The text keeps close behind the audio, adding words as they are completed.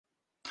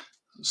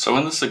So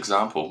in this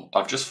example,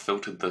 I've just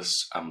filtered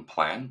this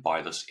plan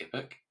by this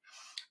epic,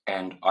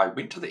 and I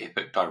went to the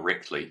epic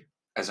directly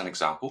as an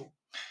example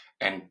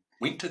and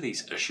went to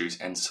these issues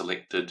and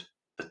selected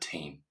the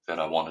team that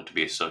I wanted to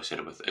be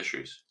associated with the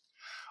issues.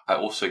 I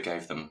also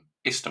gave them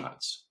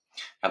estimates.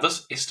 Now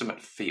this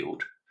estimate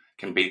field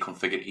can be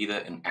configured either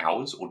in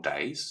hours or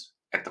days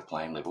at the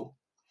plan level,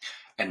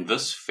 and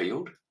this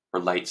field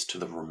relates to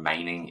the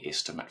remaining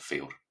estimate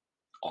field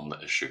on the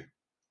issue.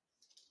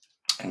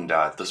 And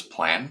this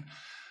plan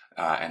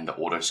and the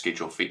auto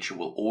schedule feature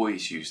will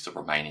always use the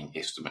remaining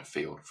estimate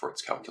field for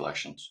its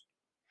calculations.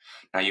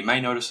 Now you may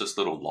notice this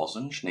little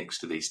lozenge next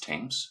to these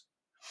teams.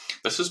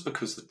 This is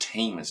because the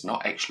team is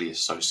not actually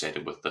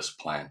associated with this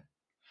plan.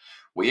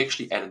 We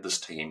actually added this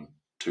team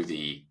to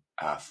the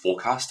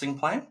forecasting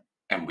plan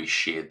and we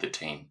shared the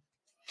team.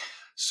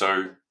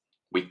 So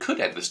we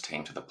could add this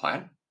team to the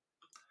plan.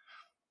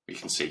 We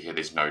can see here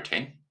there's no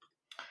team.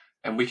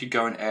 And we could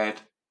go and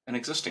add an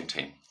existing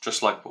team,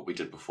 just like what we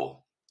did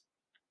before,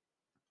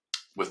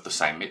 with the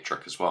same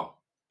metric as well.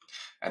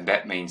 And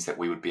that means that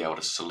we would be able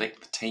to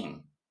select the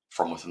team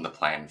from within the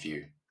plan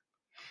view.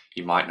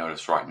 You might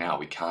notice right now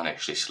we can't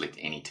actually select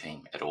any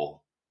team at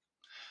all.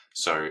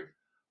 So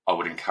I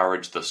would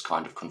encourage this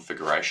kind of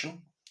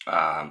configuration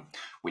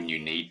when you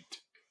need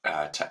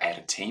to add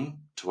a team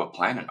to a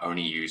plan and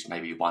only use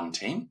maybe one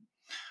team.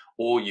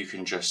 Or you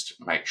can just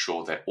make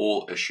sure that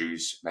all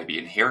issues maybe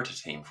inherit a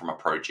team from a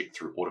project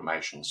through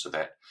automation so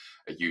that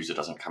a user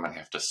doesn't come and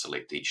have to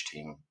select each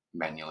team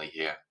manually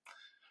here.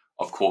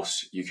 Of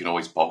course, you can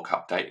always bulk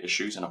update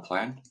issues in a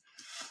plan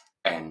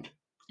and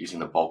using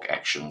the bulk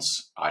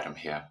actions item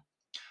here.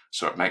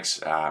 So it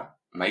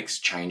makes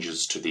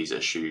changes to these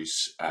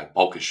issues,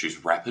 bulk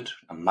issues, rapid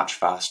and much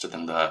faster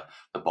than the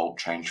bulk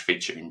change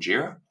feature in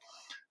Jira.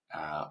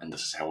 And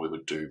this is how we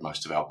would do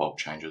most of our bulk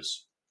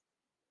changes.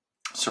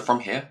 So from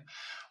here,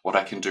 what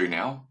I can do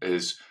now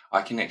is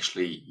I can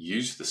actually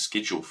use the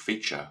schedule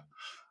feature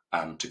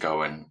to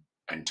go in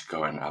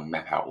and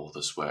map out all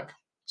this work.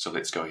 So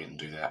let's go ahead and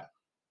do that.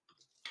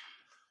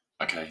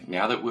 Okay,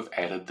 now that we've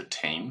added the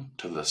team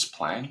to this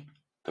plan,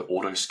 the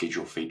auto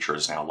schedule feature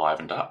is now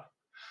livened up.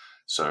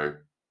 So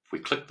if we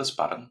click this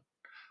button,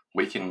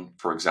 we can,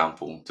 for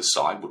example,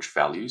 decide which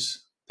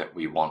values that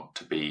we want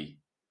to be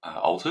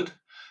altered.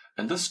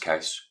 In this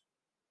case,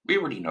 we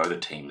already know the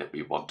team that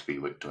we want to be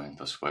doing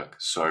this work,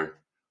 so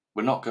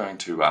we're not going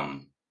to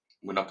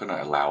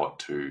allow it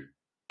to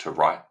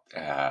write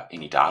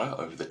any data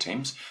over the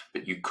teams.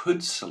 But you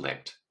could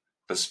select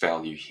this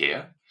value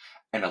here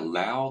and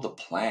allow the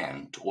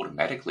plan to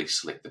automatically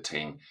select the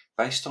team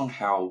based on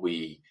how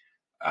we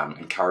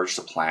encourage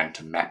the plan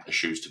to map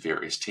issues to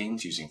various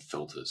teams using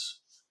filters.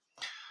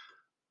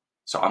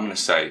 So I'm going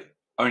to say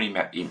only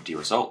map empty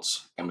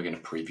results, and we're going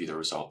to preview the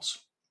results.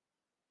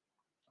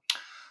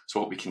 So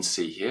what we can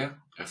see here,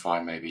 if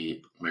I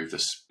maybe move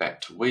this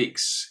back to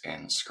weeks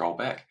and scroll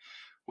back,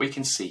 we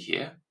can see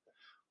here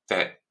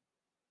that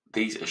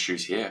these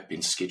issues here have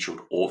been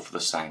scheduled all for the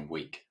same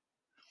week.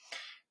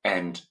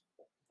 And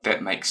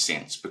that makes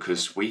sense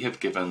because we have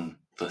given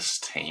this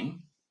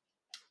team,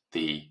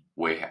 the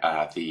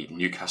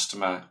new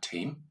customer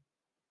team,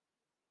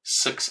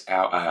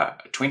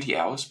 20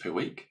 hours per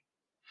week.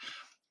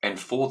 And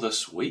for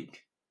this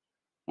week,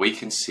 we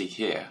can see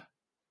here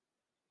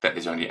that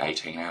there's only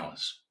 18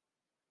 hours.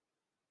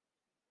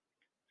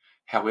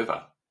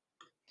 However,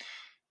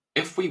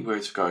 if we were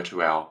to go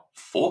to our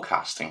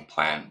forecasting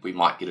plan, we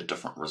might get a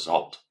different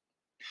result.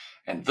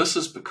 And this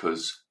is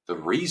because the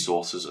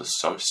resources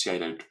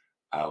associated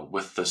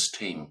with this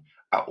team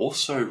are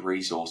also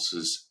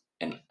resources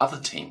in other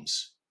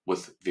teams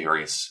with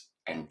various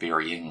and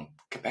varying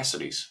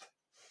capacities.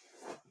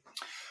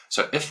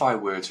 So if I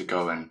were to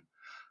go and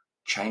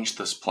change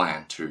this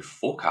plan to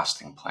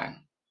forecasting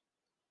plan,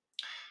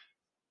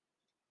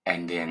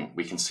 and then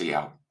we can see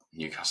our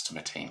new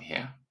customer team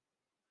here.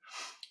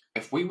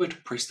 If we were to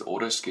press the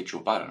auto schedule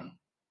button,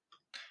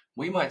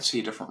 we might see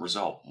a different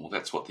result. Well,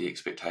 that's what the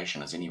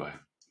expectation is anyway.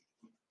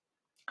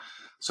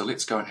 So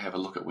let's go and have a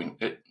look at when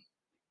it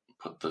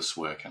put this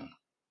work in.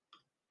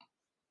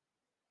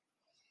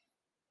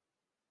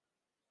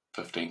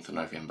 15th of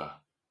November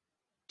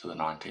to the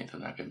 19th of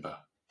November.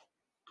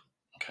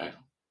 Okay,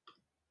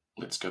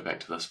 let's go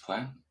back to this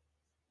plan.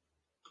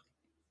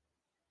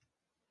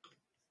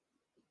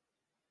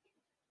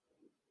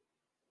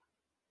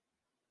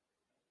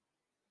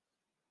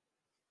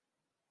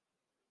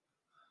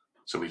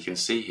 So we can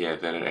see here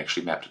that it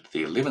actually mapped it to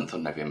the 11th of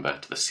November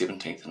to the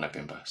 17th of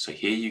November. So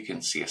here you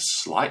can see a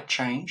slight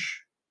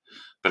change,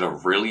 but a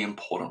really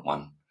important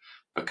one,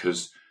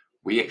 because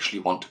we actually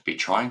want to be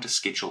trying to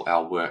schedule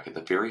our work at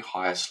the very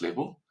highest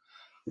level,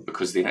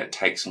 because then it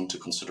takes into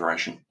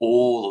consideration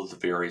all of the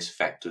various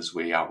factors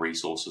where our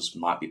resources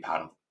might be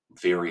part of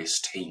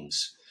various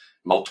teams,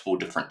 multiple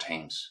different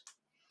teams.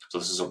 So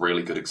this is a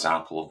really good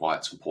example of why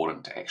it's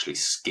important to actually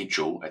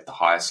schedule at the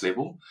highest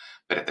level,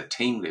 but at the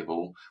team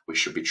level, we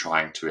should be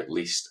trying to at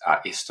least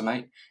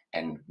estimate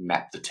and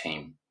map the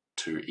team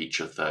to each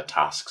of the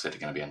tasks that are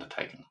going to be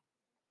undertaken.